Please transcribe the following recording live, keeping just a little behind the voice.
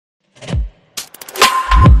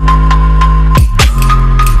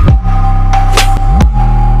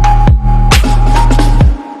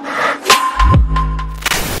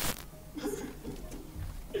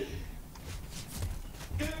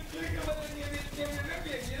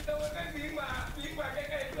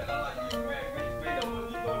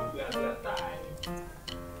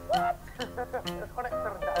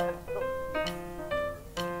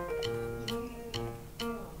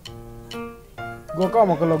Gua kau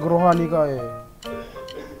mau kalau rohani kau ya.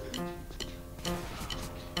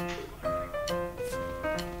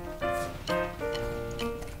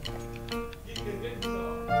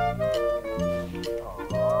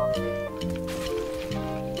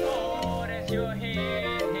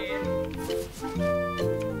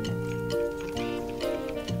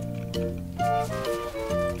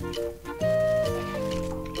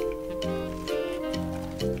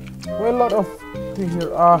 Well, a lot of things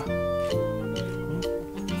here.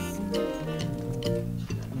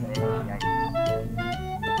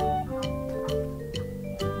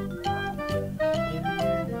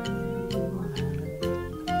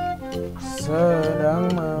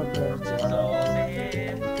 Sedang bekerja.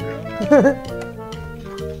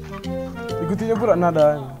 Ikutinya pula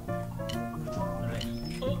nada.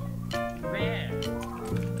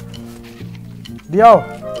 Dio,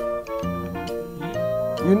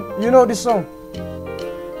 you know this song?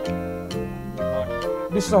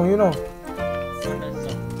 This song, you know?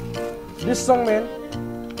 This song, man.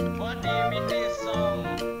 What do you mean this song?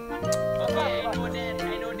 Okay, I know that.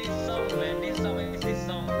 I know this song, man. This song is this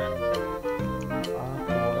song, man.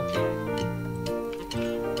 Okay.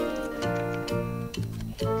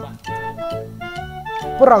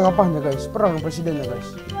 Perang apanya, guys? Perang presidennya,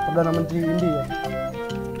 guys. Perdana Menteri India.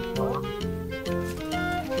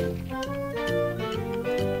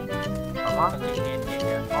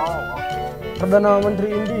 Perdana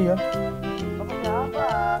Menteri India.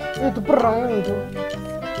 Itu perang itu.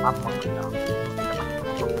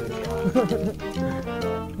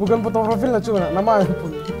 Bukan foto profil lah, cuma namanya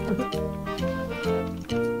pun.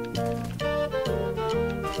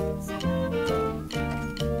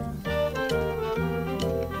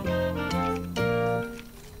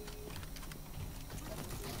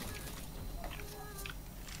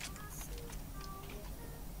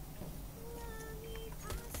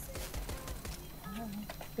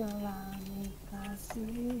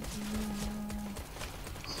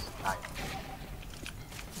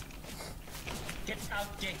 Get out,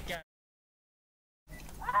 Ketika.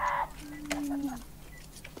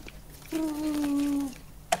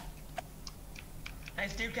 I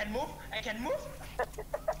still can move. I can move.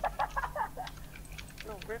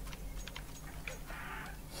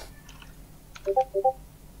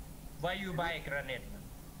 Why you buy grenade?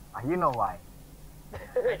 You know why.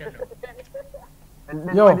 I don't know. And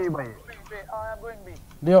then Yo. why do you buy it? I'm going B.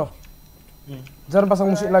 Dio, jangan pasang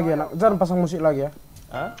musik lagi ya, nak. Jangan pasang musik lagi ya.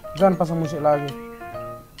 Hah? Jangan pasang musik lagi.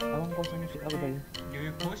 Abang pasang musik apa tadi? Do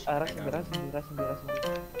you push? Ras.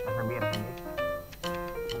 Rasa bir.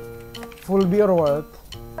 Full beer what?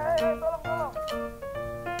 Tolong.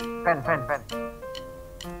 Fan.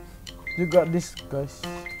 You got this, guys.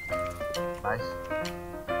 Nice.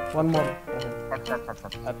 One more. Set. Apps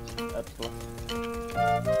lah.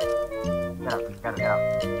 Get up.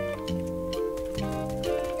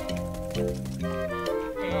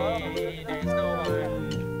 Hey, there's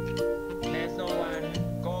no one.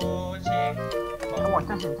 Go check. Come on,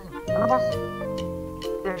 chase. Ano boss?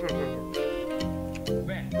 Yeah.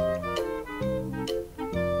 Where?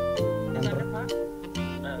 Is that the part?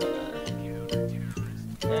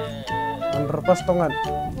 Underpass tongan.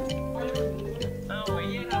 Oh,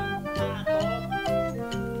 iya dong.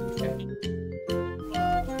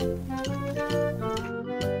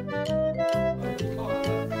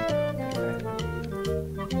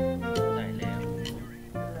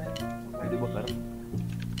 Jadi bakar.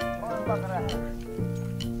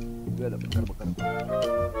 Juga ada bakar.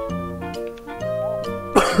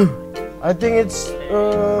 I think it's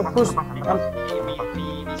push.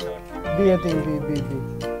 B, I think B.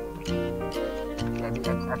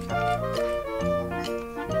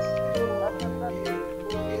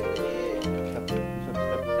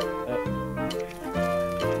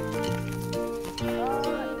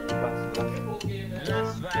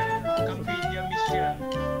 Last one. Complete your mission.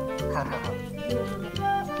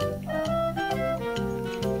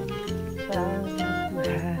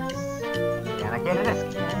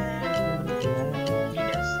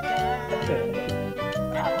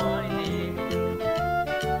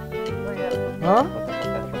 Hah?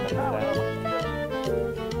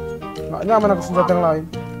 Nggak nyaman aku senjata yang lain.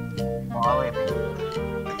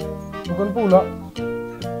 Bukan pula.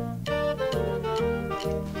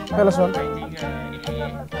 Peleson.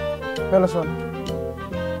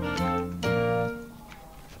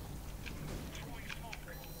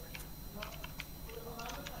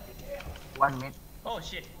 One mid. Oh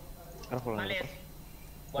shit. Careful, Malis.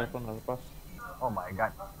 nggak lepas. Oh my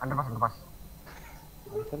god. Underpass.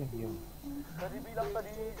 Kita nih diam. Tadi bilang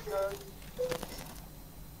tadi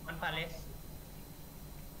One palace.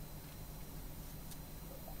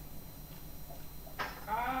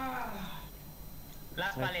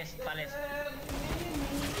 Last palace.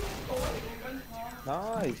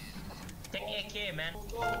 Nice. Take AK, man.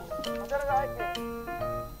 Another guy came.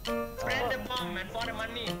 Spread the bomb, man, for the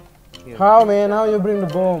money. Here. How, man? How you bring the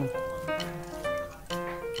bomb?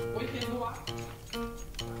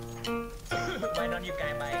 Why don't you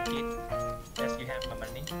guys buy a kit? Yes, you have my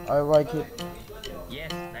money. I like it.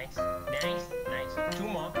 Yes, nice. Two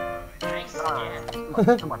more. Nice, Ah,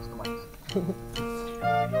 yeah. too much.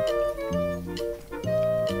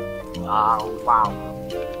 Wow.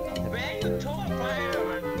 Where you told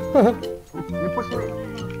fire, man? You push me.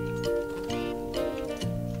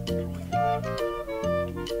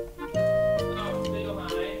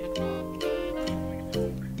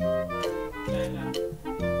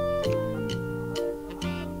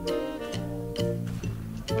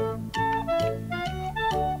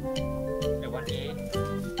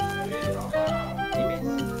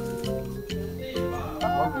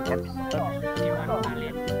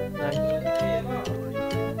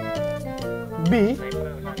 B?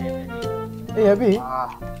 Iya, B.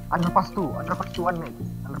 Underpass 2, one mate.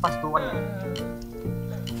 Okay, one A.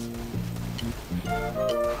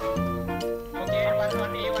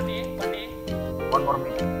 One more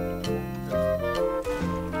mate.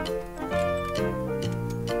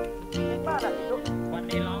 Di mana itu? One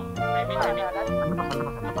A long. I mean.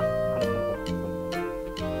 Underpass.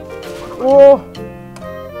 Oh.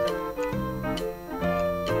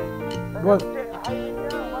 Dua.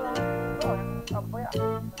 Akhirnya malah apa ya?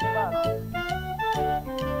 Di mana?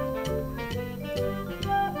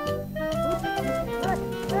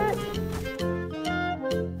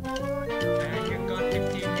 And you got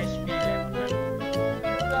 15 HP left, man.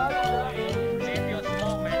 Save your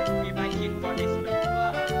smoke, man. If I hit for this,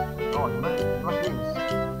 man. Oh, mas wins.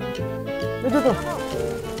 Itu tuh.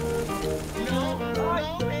 No, man.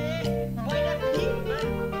 Why not hit, man?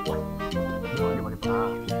 Di mana?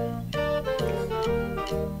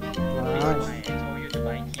 Nice. I told you to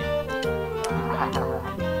buy kit.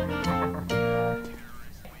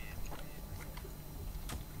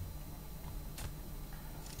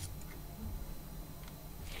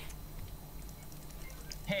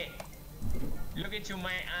 Hey, look into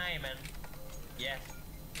my eye, man. Yes.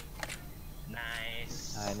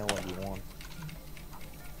 Nice. I know what you want.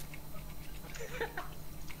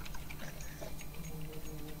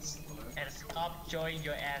 And stop showing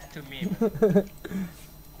your ass to me, man.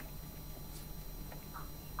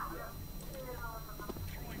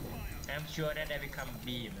 I'm sure that I become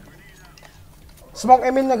B, man. Smoke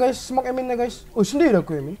Emin na guys. Oh, sendiri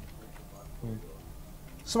aku Emin.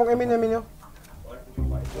 Smoke Emin yo.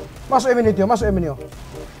 Masuk Emin yo.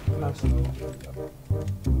 Nice.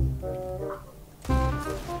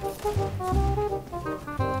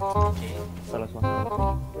 Okay, Salah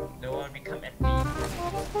semua. no one become at B.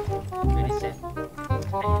 Very sad.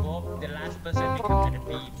 I hope the last person become at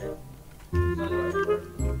B, man.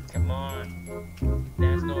 Come on.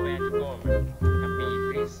 There's nowhere to go, man. Become B,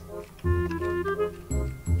 please.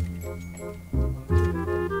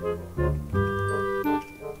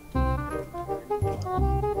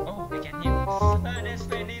 Oh, I can hear. There's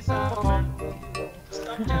Freddy sound, man.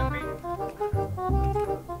 Stop jumping.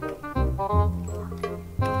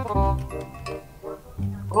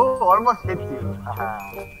 Oh, almost hit you.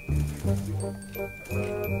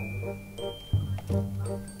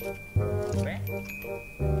 Where?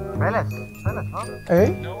 Palace, huh?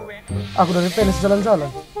 Nowhere. Aku dari Palace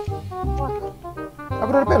jalan-jalan.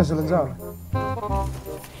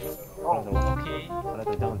 Oh, Okay. Ada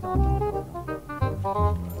tuh, jangan.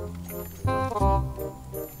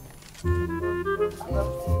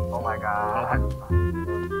 oh my god.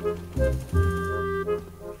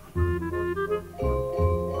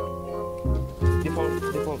 Default.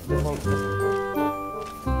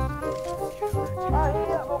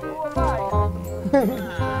 Akhirnya mau keluar lagi.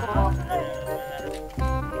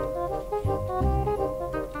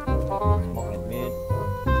 Smoke and mid.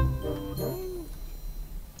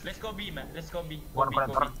 Let's go B, man. Let's go B. One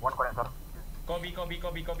connector. Go B.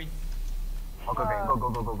 Okay,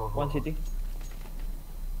 go. One city.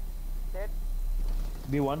 Dead.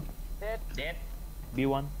 B1. Dead.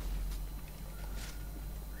 B1.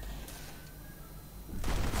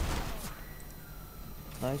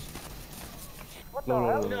 Nice. What the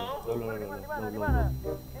hell? Di mana?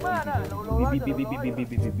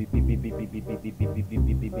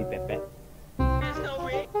 There's no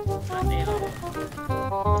way. Last A long.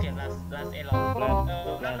 Okay, last A long.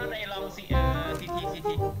 Not A long. CT.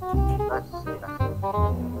 Let's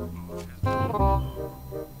see.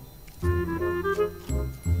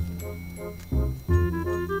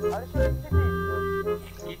 Are you sure it's city?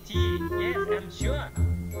 CT. Yes, I'm sure.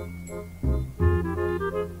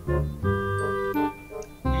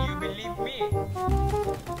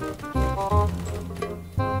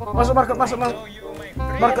 Masuk market, masuk So you my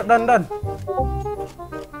friend. market dan.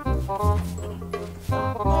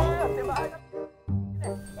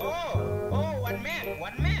 Oh, one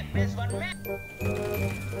man. There's one man.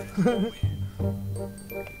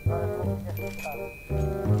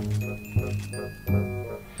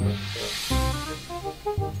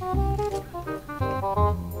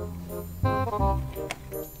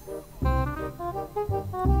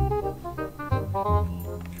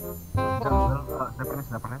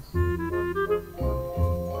 Saya panas.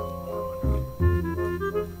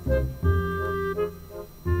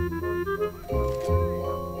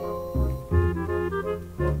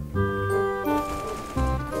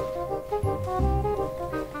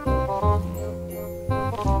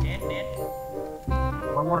 Dead.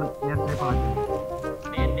 Nomor yang saya panas.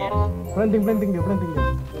 Dead. Planting dia.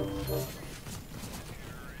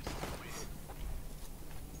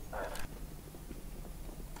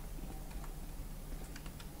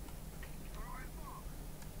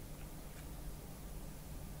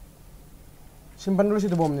 Simpan dulu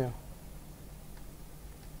situ bomnya.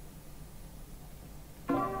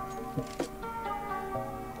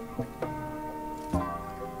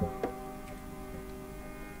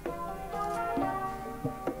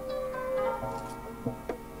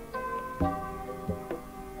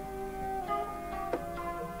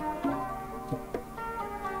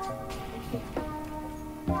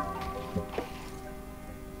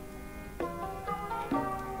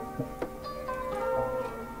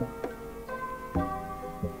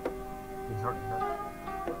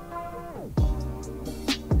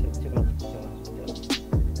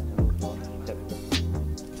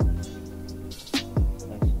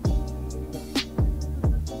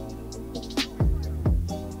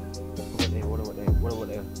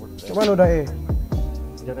 Kayak mana udah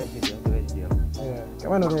Jaga dia. Iya, kayak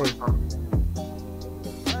mana udah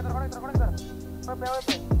Konektor. WP.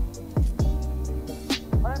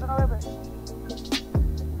 Konektor WP.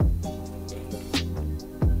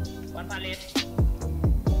 One pallet.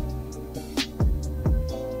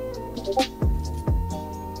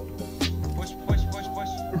 Push.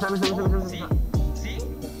 Bisa. See?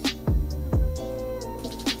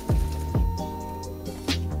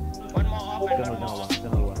 One more open.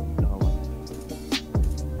 Jangan luar.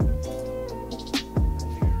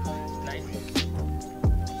 Nice.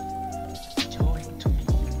 Join to me.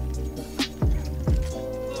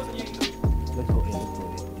 Let's go in.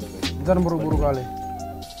 Jangan buru-buru kali.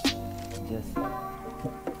 Just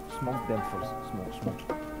smoke them first. Smoke.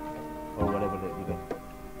 Or whatever that you do.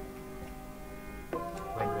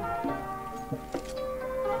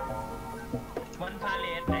 One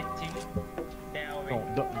pallet, I think. They are No,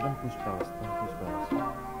 away. don't push past.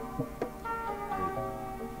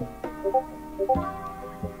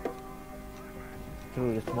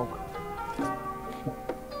 Through the smoke.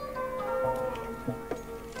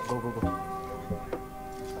 Go.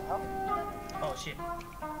 Oh shit.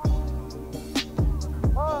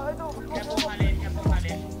 Oh, itu. Careful pallet.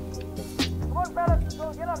 Come on, balance. Go,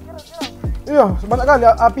 get up. Iya, sebanyak kali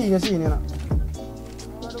apinya sih ini nak.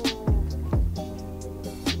 Aduh.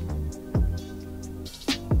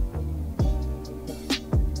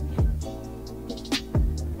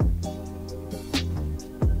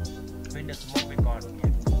 When the smoke be gone.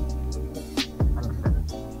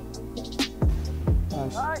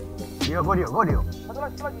 Nice. Nice. Go. Satu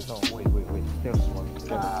lagi. No, wait. There's one.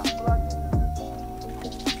 Satu lagi.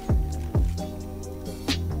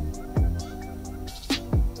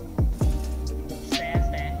 Stairs.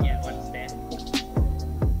 Yeah, one stairs.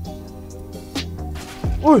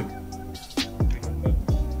 Wih,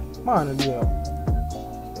 mana dia?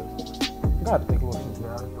 Enggak ada keluar.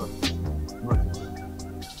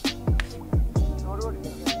 Dua di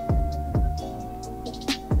sini.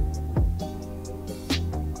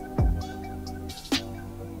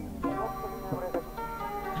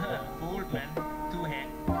 Cool man. Two hand.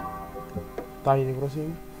 Tai ini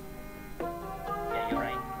crossing. Yeah, you're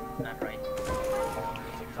right. Not right.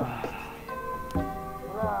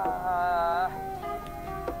 Ulah.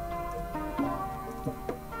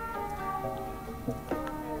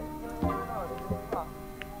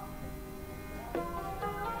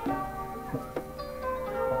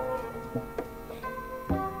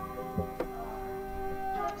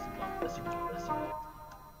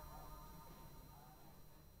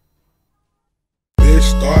 Bitch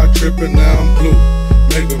start tripping, now I'm blue.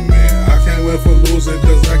 Mega man, I can't win for losing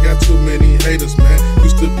cause I got too many haters, man.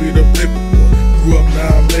 Used to be the paper boy, grew up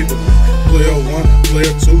now I'm mega man. Player 1,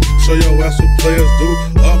 player 2, show your ass what players do.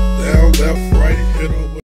 Up, down, left, right, hit 'em.